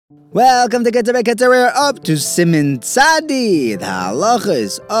Welcome to Ketzer Ketzer. We're up to Siman Tzadi, the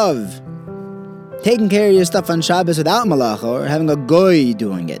halachas of taking care of your stuff on Shabbos without malacha or having a goy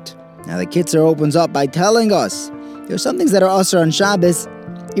doing it. Now the Ketzer opens up by telling us there's some things that are asur on Shabbos,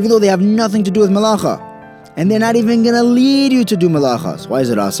 even though they have nothing to do with malacha, and they're not even going to lead you to do malacha. So why is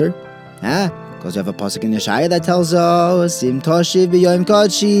it asur? Because you have a pasuk in Yeshaya that tells us Sim Toshiv b'Yom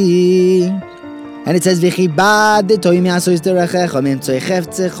Kodshi. And it says, these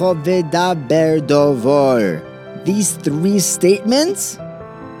three statements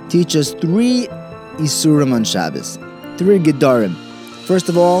teach us three isurim on Shabbos, three gedarim. First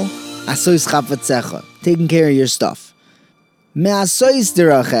of all, asois chafetzecha, taking care of your stuff. Me'asois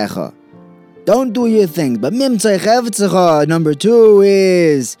derachecha, don't do your thing. But mimtzei chafetzecha, number two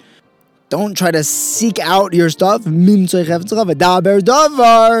is, don't try to seek out your stuff. Mimtzei chafetzecha v'daber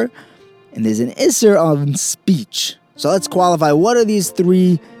davar. And there's an isser on speech. So let's qualify. What are these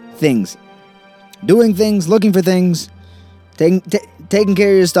three things? Doing things, looking for things, taking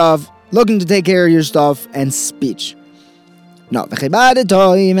care of your stuff, looking to take care of your stuff, and speech. No. Teaches us, the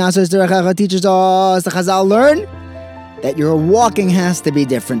Chazal learn that your walking has to be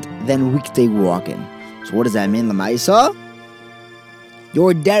different than weekday walking. So what does that mean, Lamaisa?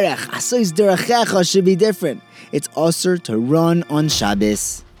 Your derech, asois derechecha, should be different. It's asur to run on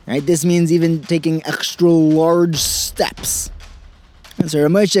Shabbos. Right? This means even taking extra large steps. And so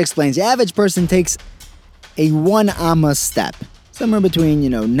Ramosha explains, the average person takes a 1 amma step, somewhere between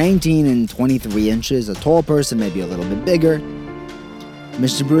 19 and 23 inches. A tall person may be a little bit bigger.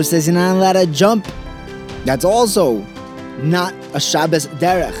 Mr. Bruce says you're not allowed to jump. That's also not a Shabbos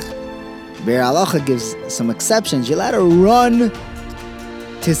derech. Be'er Halacha gives some exceptions. You're allowed to run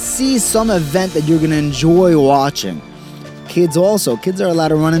to see some event that you're going to enjoy watching. Kids are allowed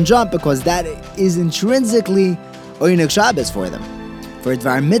to run and jump because that is intrinsically Oyneg Shabbos for them. For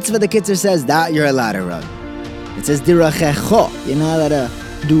Dvar Mitzvah, the Ketzer says that you're allowed to run. It says Dirachecho, you're not allowed to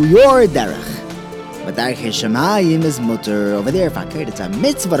do your derech. But Derech Shemayim is mutter over there. It's a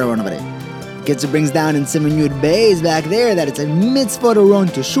mitzvah to run over there. Ketzer brings down in Siman Yud Beis back there that it's a mitzvah to run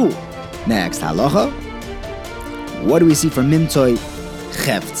to shul. Next, halacha. What do we see from Mimtzoi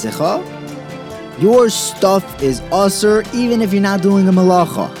Chefzecha? Your stuff is asur even if you're not doing a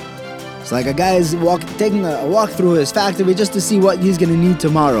malacha. It's like a guy is taking a walk through his factory just to see what he's going to need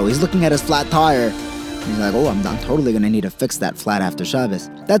tomorrow. He's looking at his flat tire. He's like, I'm totally going to need to fix that flat after Shabbos.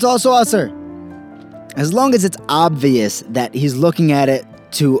 That's also asur. As long as it's obvious that he's looking at it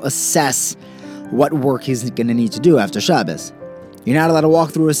to assess what work he's going to need to do after Shabbos. You're not allowed to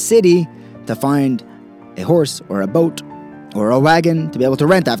walk through a city to find a horse or a boat or a wagon to be able to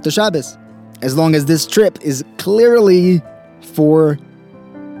rent after Shabbos. As long as this trip is clearly for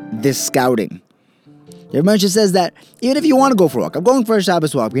this scouting. Your Moshe says that even if you want to go for a walk, I'm going for a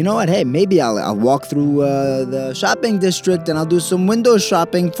Shabbos walk. You know what? Hey, maybe I'll walk through the shopping district and I'll do some window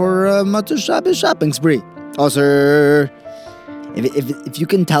shopping for Matzah Shabbos shopping spree. Also, if you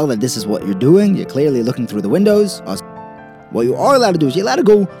can tell that this is what you're doing, you're clearly looking through the windows. Also, what you are allowed to do is you're allowed to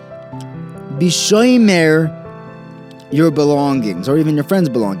go bishomer your belongings or even your friends'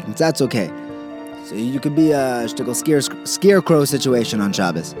 belongings. That's okay. So you could be a shtickle scarecrow situation on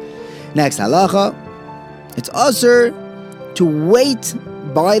Shabbos. Next, halacha. It's asur to wait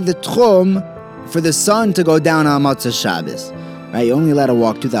by the tchum for the sun to go down on Matzah Shabbos. Right? You're only allowed to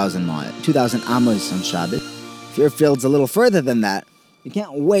walk 2,000 amos on Shabbos. If your field's a little further than that, you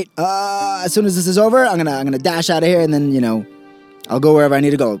can't wait. As soon as this is over, I'm gonna dash out of here and then I'll go wherever I need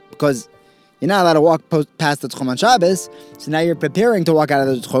to go because you're not allowed to walk past the Tchum on Shabbos, so now you're preparing to walk out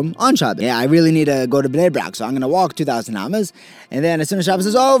of the Tchum on Shabbos. Yeah, I really need to go to Bnei Brak, so I'm going to walk 2,000 amas, and then as soon as Shabbos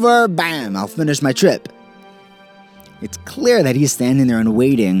is over, bam, I'll finish my trip. It's clear that he's standing there and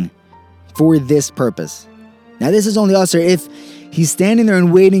waiting for this purpose. Now, this is only asur if he's standing there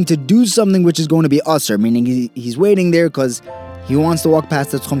and waiting to do something which is going to be asur, meaning he's waiting there because he wants to walk past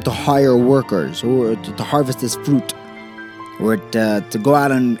the Tchum to hire workers, or to harvest his fruit, or to go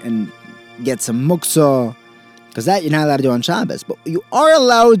out and get some muksa, because that you're not allowed to do on Shabbos. But you are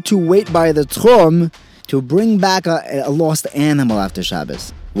allowed to wait by the tchum to bring back a lost animal after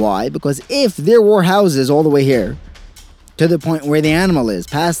Shabbos. Why? Because if there were houses all the way here, to the point where the animal is,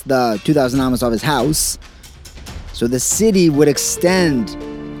 past the 2,000 amas of his house, so the city would extend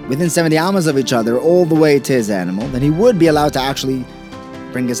within 70 amas of each other all the way to his animal, then he would be allowed to actually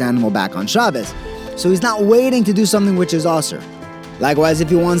bring his animal back on Shabbos. So he's not waiting to do something which is asur. Likewise, if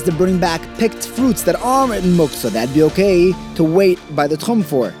he wants to bring back picked fruits that aren't in muktzah, that'd be okay to wait by the tchum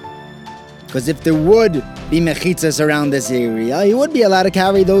for. Because if there would be mechitzas around this area, he would be allowed to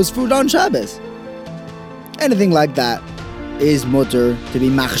carry those fruit on Shabbos. Anything like that is mutter to be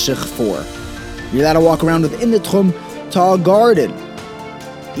machshech for. You're allowed to walk around within the tchum to a garden.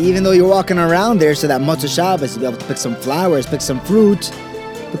 Even though you're walking around there so that Motzei Shabbos, you'll be able to pick some flowers, pick some fruit,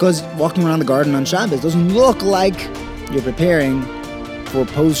 because walking around the garden on Shabbos doesn't look like you're preparing for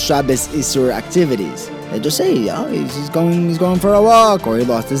post-Shabbos Isur activities. They just say, oh, he's going for a walk, or he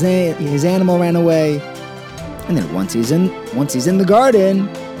lost his animal, ran away. And then once he's in the garden,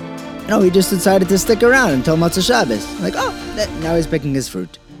 he just decided to stick around until Motzei Shabbos. Like, now he's picking his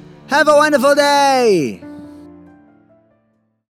fruit. Have a wonderful day!